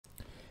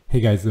Hey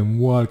guys, and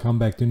welcome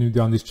back to a new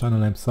video on this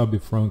channel. I'm Sabi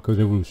from Code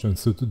Revolution.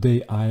 So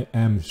today I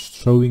am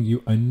showing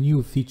you a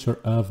new feature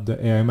of the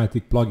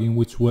aiomatic plugin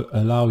which will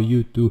allow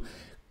you to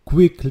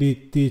quickly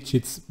teach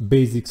its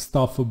basic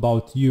stuff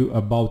about you,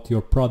 about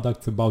your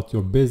products, about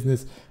your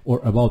business,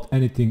 or about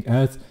anything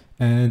else,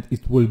 and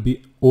it will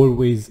be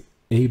always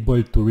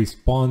able to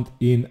respond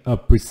in a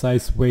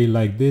precise way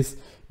like this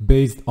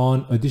based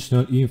on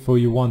additional info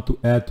you want to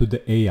add to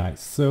the AI.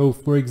 So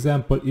for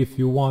example, if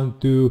you want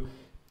to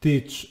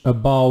teach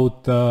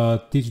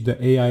the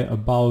AI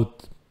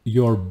about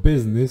your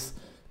business,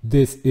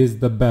 this is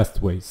the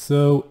best way.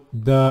 So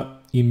the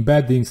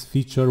embeddings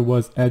feature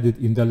was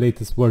added in the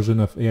latest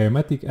version of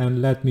aiomatic,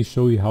 and let me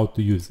show you how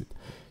to use it.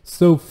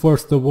 So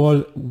first of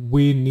all,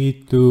 we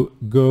need to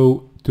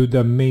go to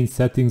the main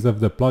settings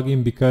of the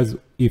plugin, because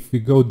if we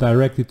go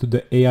directly to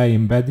the AI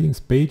embeddings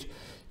page,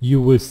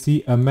 you will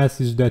see a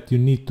message that you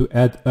need to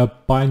add a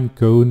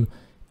pinecone.io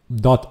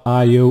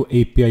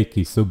API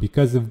key. So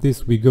because of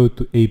this, we go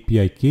to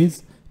API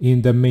keys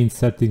in the main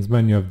settings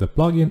menu of the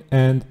plugin,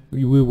 and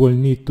we will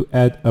need to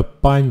add a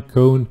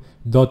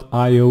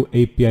pinecone.io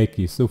API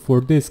key. So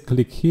for this,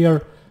 click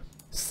here,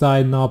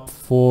 sign up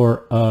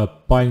for a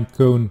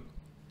pinecone.io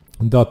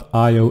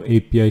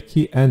API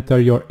key, enter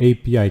your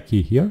API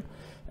key here.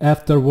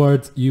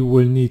 Afterwards, you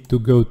will need to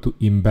go to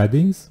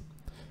embeddings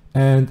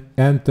and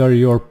enter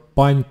your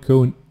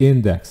pinecone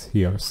index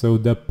here. So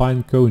the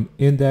pinecone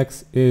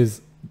index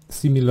is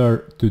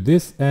similar to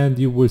this, and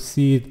you will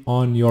see it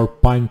on your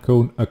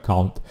pinecone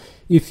account.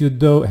 If you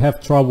don't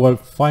have trouble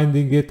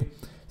finding it,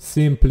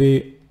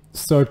 simply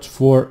search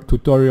for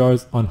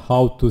tutorials on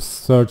how to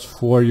search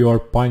for your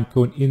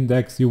pinecone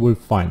index. You will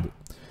find it.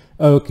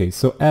 Okay,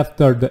 so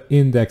after the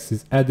index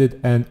is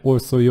added and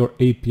also your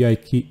API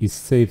key is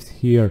saved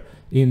here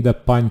in the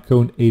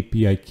pinecone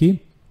API key,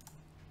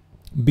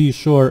 be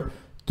sure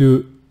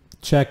to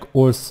check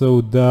also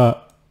the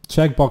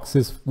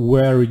checkboxes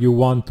where you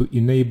want to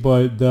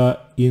enable the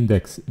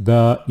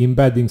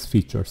embeddings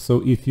feature.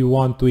 So if you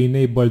want to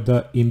enable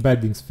the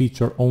embeddings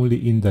feature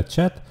only in the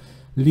chat,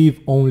 leave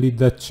only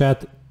the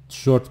chat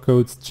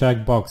shortcodes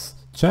checkbox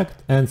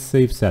checked and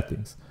save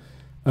settings.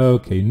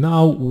 Okay,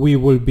 now we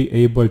will be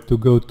able to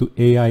go to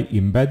AI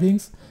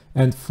embeddings,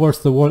 and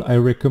first of all, I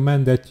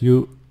recommend that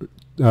you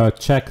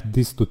check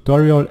this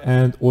tutorial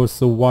and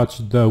also watch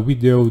the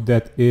video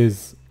that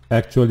is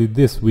actually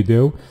this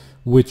video,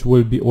 which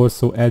will be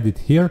also added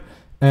here,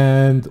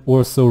 and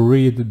also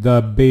read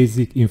the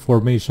basic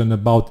information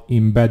about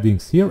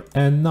embeddings here.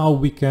 And now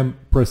we can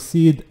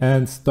proceed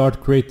and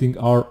start creating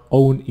our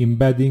own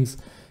embeddings,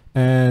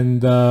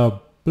 and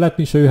let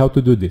me show you how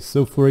to do this.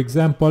 So for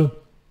example,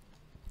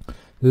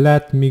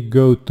 let me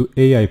go to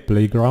AI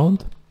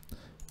Playground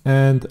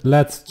and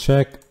let's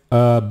check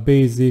a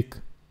basic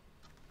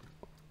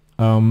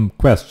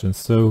question.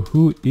 So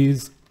who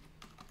is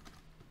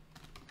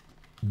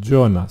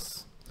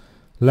Jonas?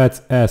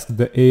 Let's ask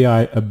the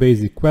AI a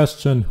basic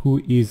question,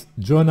 who is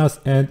Jonas,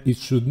 and it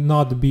should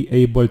not be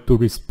able to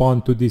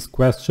respond to this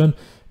question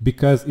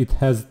because it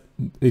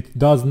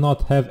does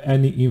not have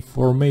any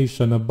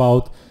information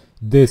about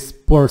this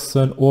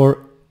person,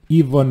 or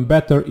even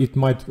better, it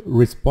might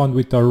respond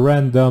with a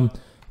random,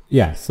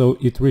 so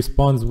it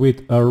responds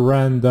with a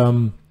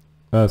random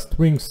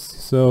string.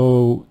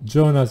 So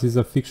Jonas is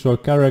a fictional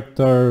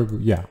character.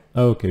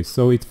 Okay,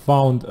 so it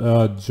found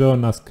a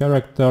Jonas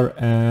character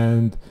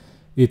and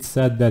it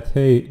said that,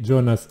 hey,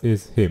 Jonas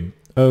is him.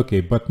 Okay,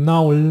 but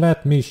now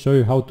let me show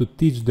you how to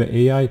teach the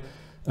AI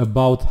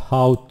about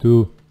how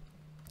to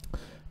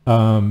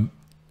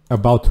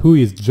about who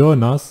is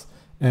Jonas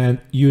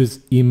and use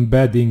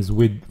embeddings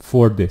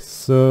for this.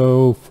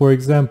 So for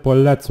example,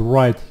 let's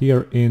write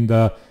here in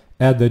the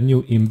add a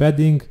new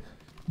embedding,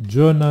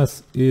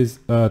 Jonas is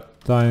a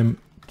time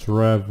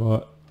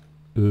traveler.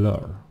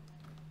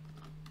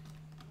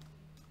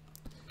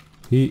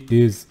 He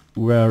is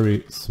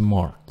very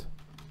smart.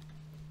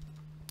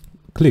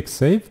 Click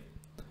save,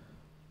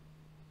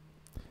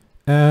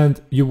 and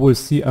you will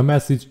see a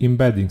message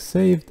embedding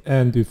saved.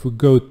 And if we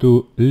go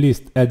to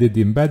list added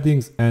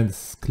embeddings and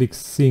click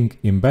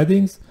sync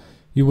embeddings,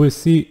 you will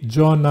see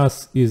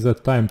Jonas is a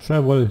time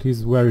traveler,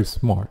 he's very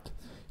smart.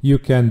 You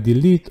can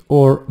delete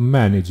or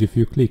manage. If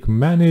you click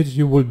manage,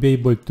 you will be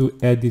able to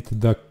edit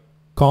the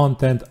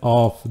content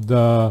of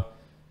the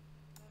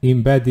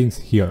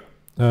embeddings here.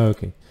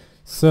 Okay,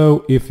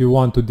 so if you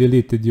want to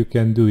delete it, you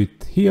can do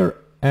it here,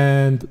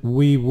 and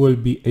we will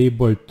be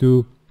able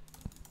to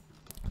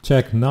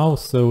check now.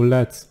 So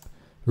let's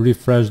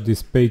refresh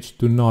this page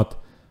to not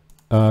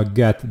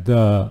get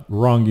the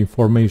wrong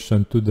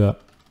information to the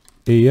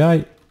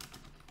AI,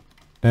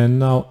 and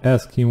now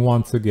ask him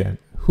once again,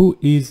 who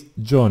is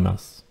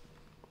Jonas?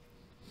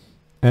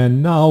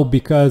 And now,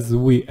 because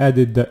we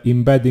added the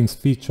embeddings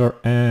feature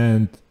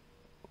and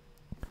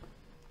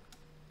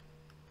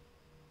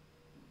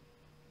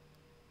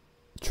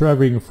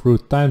traveling through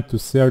time to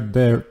save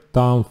their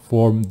town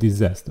from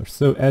disaster.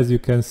 So as you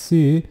can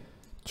see,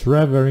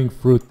 traveling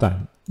through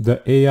time,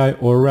 the AI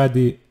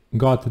already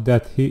got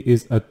that he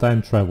is a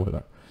time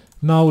traveler.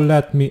 Now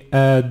let me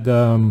add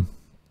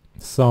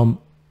some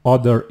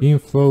other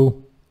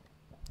info.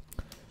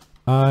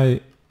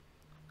 I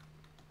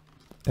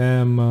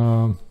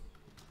am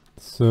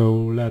so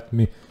let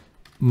me,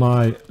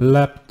 my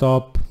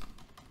laptop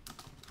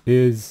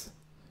is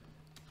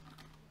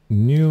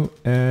new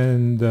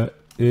and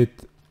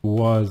it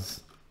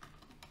was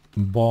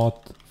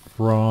bought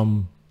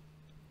from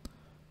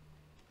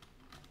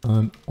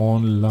an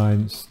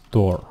online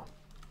store.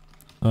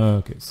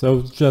 Okay,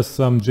 so just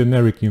some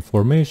generic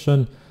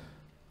information.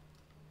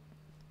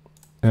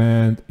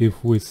 And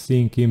if we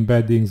sync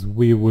embeddings,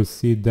 we will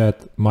see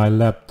that my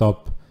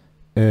laptop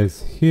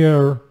is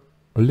here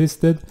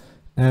listed.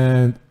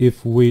 And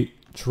if we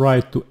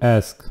try to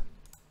ask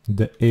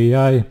the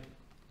AI,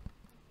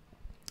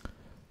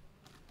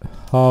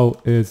 how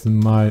is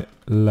my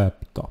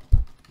laptop?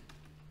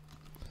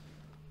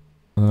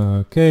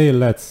 Okay,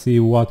 let's see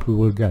what we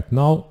will get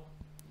now.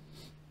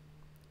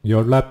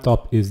 Your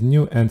laptop is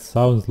new and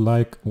sounds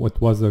like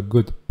what was a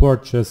good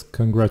purchase.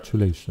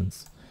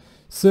 Congratulations.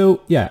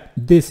 So yeah,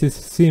 this is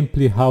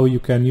simply how you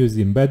can use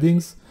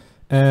embeddings.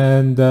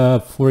 And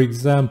for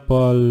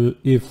example,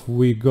 if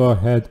we go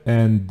ahead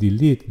and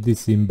delete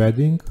this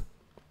embedding,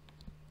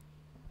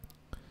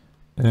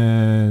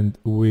 and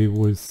we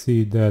will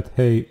see that,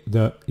 hey,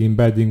 the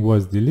embedding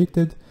was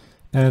deleted.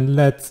 And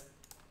let's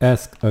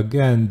ask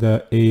again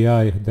the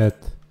AI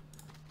that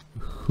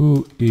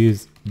who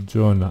is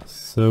Jonas.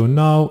 So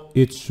now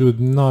it should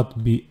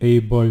not be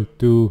able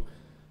to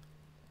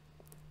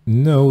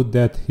know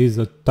that he's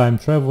a time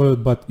traveler,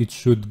 but it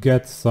should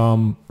get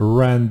some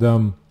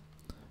random,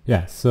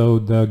 yeah, so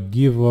the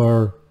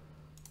giver,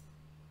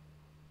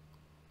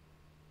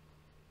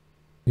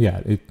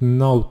 yeah, it's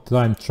no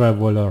time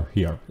traveler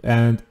here.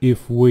 And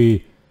if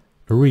we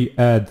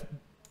re-add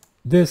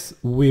this,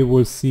 we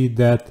will see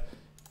that,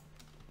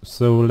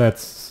 so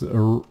let's,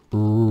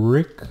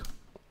 Rick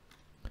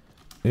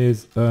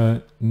is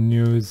a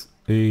news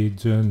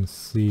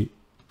agency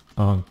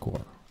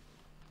anchor.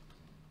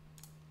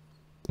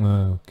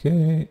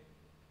 Okay,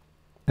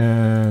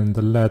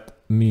 and let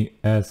me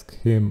ask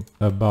him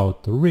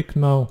about Rick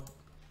now.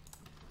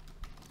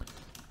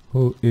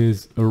 Who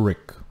is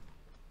Rick?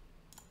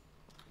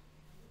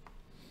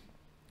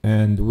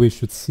 And we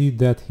should see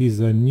that he's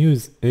a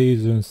news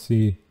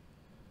agency.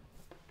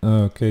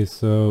 Okay,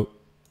 so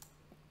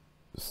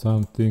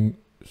something,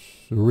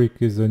 Rick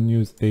is a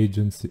news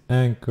agency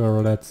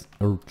anchor. Let's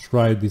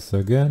try this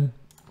again.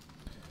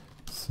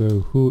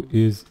 So who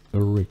is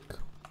Rick?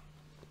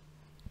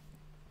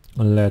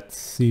 Let's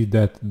see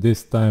that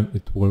this time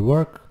it will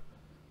work.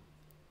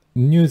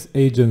 News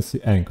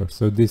agency anchor.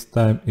 So this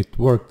time it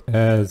worked,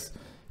 as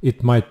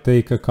it might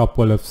take a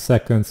couple of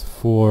seconds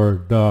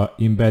for the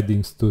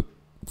embeddings to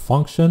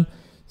function.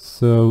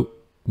 So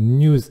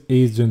news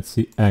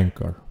agency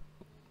anchor.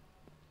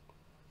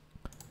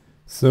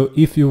 So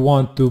if you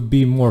want to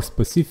be more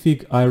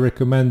specific, I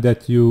recommend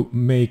that you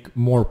make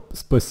more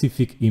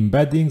specific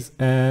embeddings.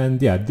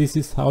 And yeah, this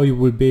is how you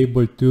will be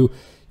able to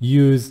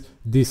use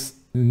this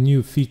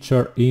new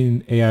feature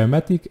in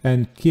aiomatic.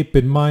 And keep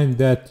in mind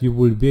that you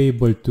will be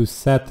able to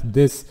set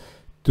this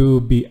to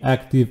be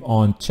active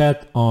on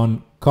chat,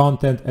 on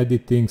content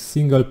editing,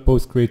 single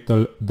post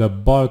creator, the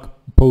bulk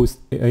post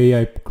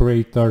AI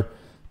creator,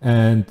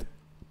 and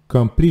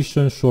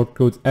completion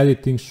shortcodes,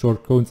 editing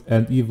shortcodes,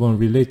 and even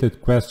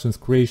related questions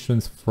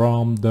creations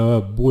from the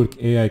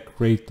bulk AI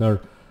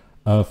creator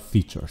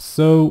feature.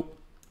 So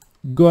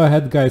go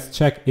ahead guys,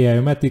 check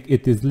aiomatic,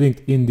 it is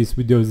linked in this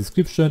video's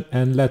description,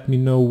 and let me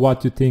know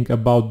what you think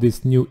about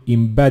this new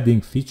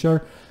embedding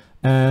feature.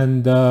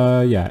 And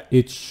yeah,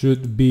 it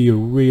should be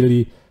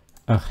really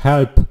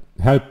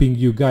helping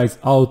you guys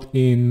out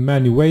in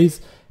many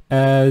ways,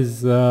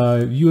 as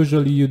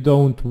usually you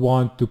don't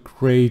want to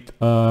create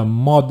a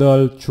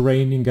model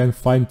training and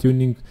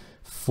fine-tuning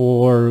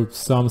for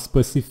some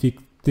specific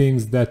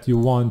things that you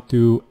want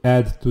to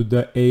add to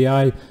the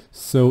AI,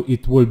 so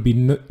it will be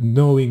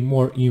knowing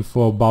more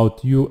info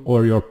about you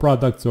or your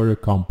products or your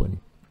company.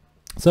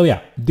 So yeah,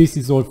 this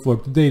is all for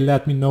today.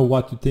 Let me know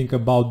what you think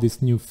about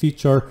this new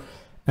feature,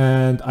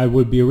 and I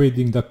will be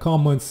reading the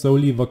comments, so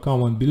leave a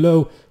comment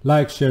below,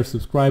 like, share,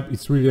 subscribe,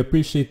 it's really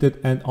appreciated.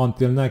 And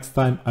until next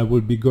time, I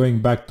will be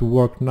going back to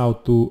work now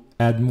to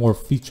add more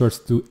features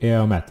to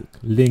aiomatic.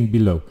 Link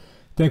below.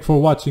 Thanks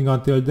for watching.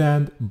 Until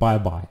then, bye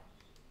bye.